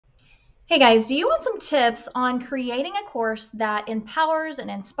Hey guys, do you want some tips on creating a course that empowers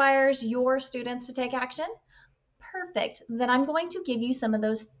and inspires your students to take action? Perfect. Then I'm going to give you some of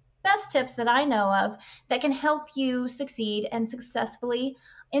those best tips that I know of that can help you succeed and successfully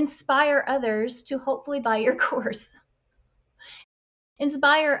inspire others to hopefully buy your course.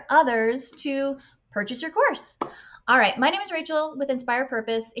 Inspire others to purchase your course. All right, my name is Rachel with Inspire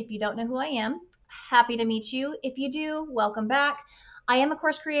Purpose. If you don't know who I am, happy to meet you. If you do, welcome back. I am a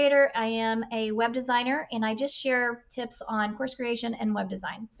course creator, I am a web designer, and I just share tips on course creation and web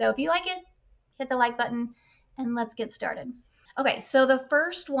design. So if you like it, hit the like button and let's get started. Okay, so the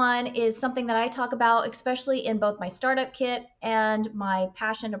first one is something that I talk about, especially in both my startup kit and my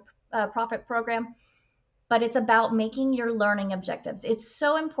Passion to Profit program, but it's about making your learning objectives. It's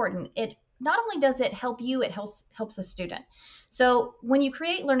so important. It not only does it help you, it helps a student. So when you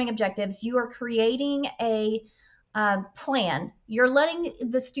create learning objectives, you are creating a plan. You're letting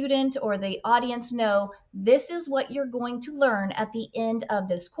the student or the audience know this is what you're going to learn at the end of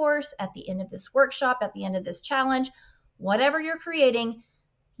this course, at the end of this workshop, at the end of this challenge, whatever you're creating.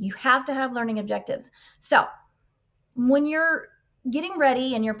 You have to have learning objectives. So when you're getting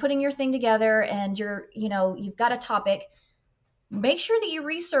ready and you're putting your thing together and you've got a topic, make sure that you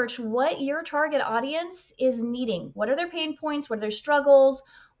research what your target audience is needing. What are their pain points? What are their struggles?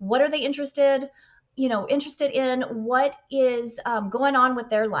 What are they interested in? What is going on with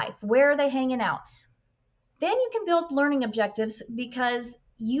their life? Where are they hanging out? Then you can build learning objectives because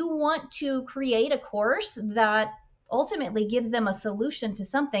you want to create a course that ultimately gives them a solution to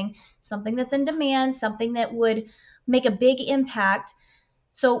something that's in demand, something that would make a big impact.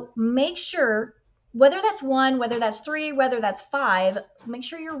 So make sure, whether that's one, whether that's three, whether that's five, make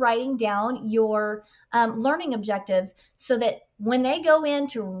sure you're writing down your learning objectives so that when they go in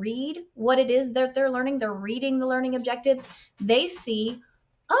to read what it is that they're learning, they're reading the learning objectives, they see,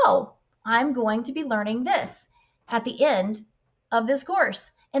 oh, I'm going to be learning this at the end of this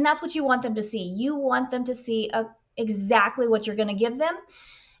course. And that's what you want them to see. You want them to see exactly what you're going to give them.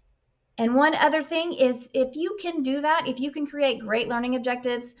 And one other thing is, if you can do that, if you can create great learning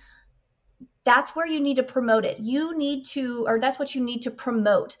objectives, that's where you need to promote it. That's what you need to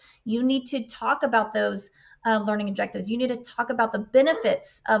promote. You need to talk about those learning objectives. You need to talk about the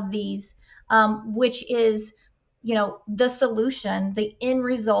benefits of these, which is, the solution, the end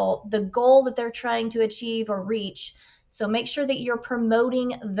result, the goal that they're trying to achieve or reach. So make sure that you're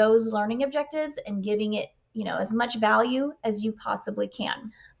promoting those learning objectives and giving it, as much value as you possibly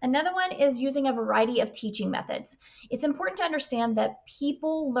can. Another one is using a variety of teaching methods. It's important to understand that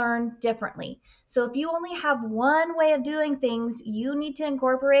people learn differently. So if you only have one way of doing things, you need to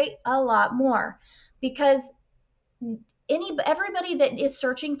incorporate a lot more, because everybody that is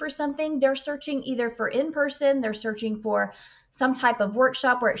searching for something, they're searching either for in person, they're searching for some type of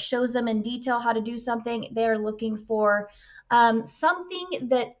workshop where it shows them in detail how to do something. They're looking for something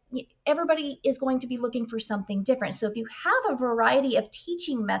that everybody is going to be looking for something different. So if you have a variety of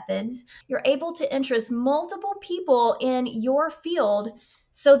teaching methods, you're able to interest multiple people in your field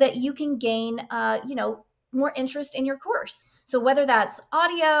so that you can gain, more interest in your course. So whether that's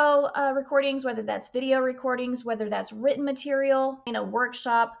audio recordings, whether that's video recordings, whether that's written material in a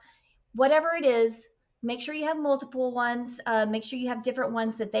workshop, whatever it is, make sure you have multiple ones. Make sure you have different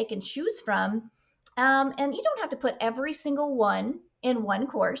ones that they can choose from. And you don't have to put every single one in one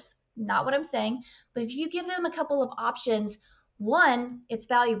course, not what I'm saying. But if you give them a couple of options, one, it's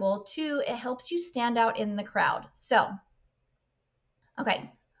valuable. Two, it helps you stand out in the crowd. So,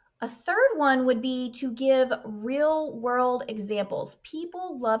 okay. A third one would be to give real world examples.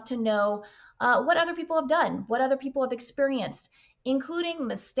 People love to know what other people have done, what other people have experienced, including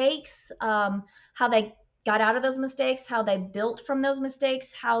mistakes, how they got out of those mistakes, how they built from those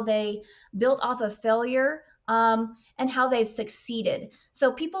mistakes, how they built off of failure, and how they've succeeded.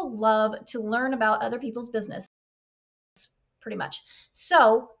 So people love to learn about other people's business, pretty much.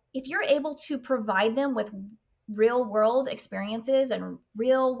 So if you're able to provide them with real world experiences and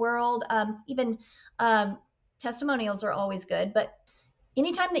real world, even testimonials are always good, but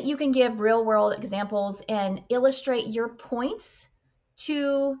anytime that you can give real world examples and illustrate your points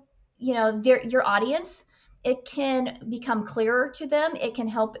to your audience, it can become clearer to them. It can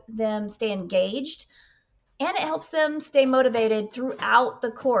help them stay engaged, and it helps them stay motivated throughout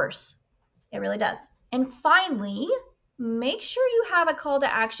the course. It really does. And finally, make sure you have a call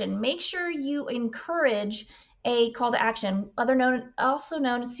to action. Make sure you encourage a call to action, also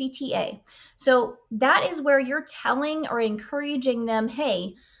known as CTA. So that is where you're telling or encouraging them,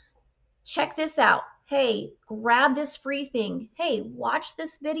 hey, check this out. Hey, grab this free thing. Hey, watch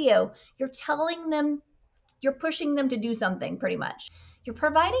this video. You're telling them, you're pushing them to do something, pretty much. You're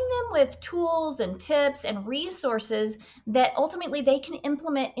providing them with tools and tips and resources that ultimately they can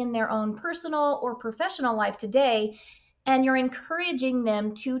implement in their own personal or professional life today. And you're encouraging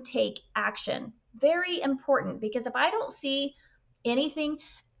them to take action. Very important, because if I don't see anything,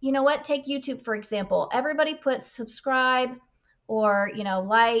 you know what? Take YouTube, for example. Everybody puts subscribe or,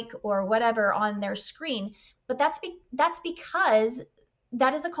 like or whatever on their screen. But that's because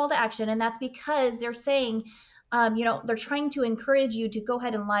that is a call to action. And that's because they're saying, they're trying to encourage you to go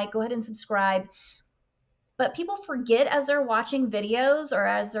ahead and like, go ahead and subscribe. But people forget as they're watching videos or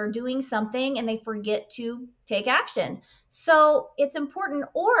as they're doing something, and they forget to take action. So it's important,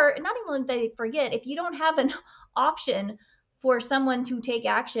 or not even that they forget, if you don't have an option for someone to take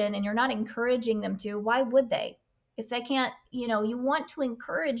action and you're not encouraging them to, why would they? If they can't, you want to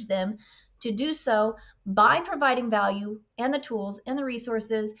encourage them to do so by providing value and the tools and the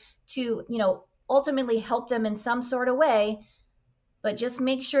resources to, ultimately help them in some sort of way. But just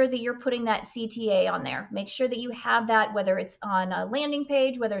make sure that you're putting that CTA on there. Make sure that you have that, whether it's on a landing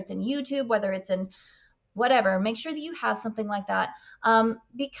page, whether it's in YouTube, whether it's in whatever. Make sure that you have something like that,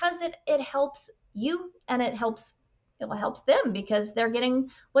 because it helps you, and it helps them because they're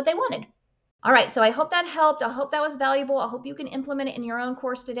getting what they wanted. All right, so I hope that helped. I hope that was valuable. I hope you can implement it in your own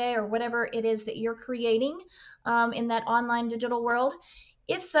course today, or whatever it is that you're creating in that online digital world.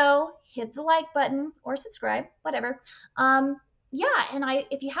 If so, hit the like button or subscribe, whatever. Yeah, and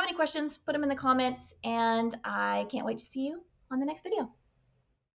if you have any questions, put them in the comments, and I can't wait to see you on the next video.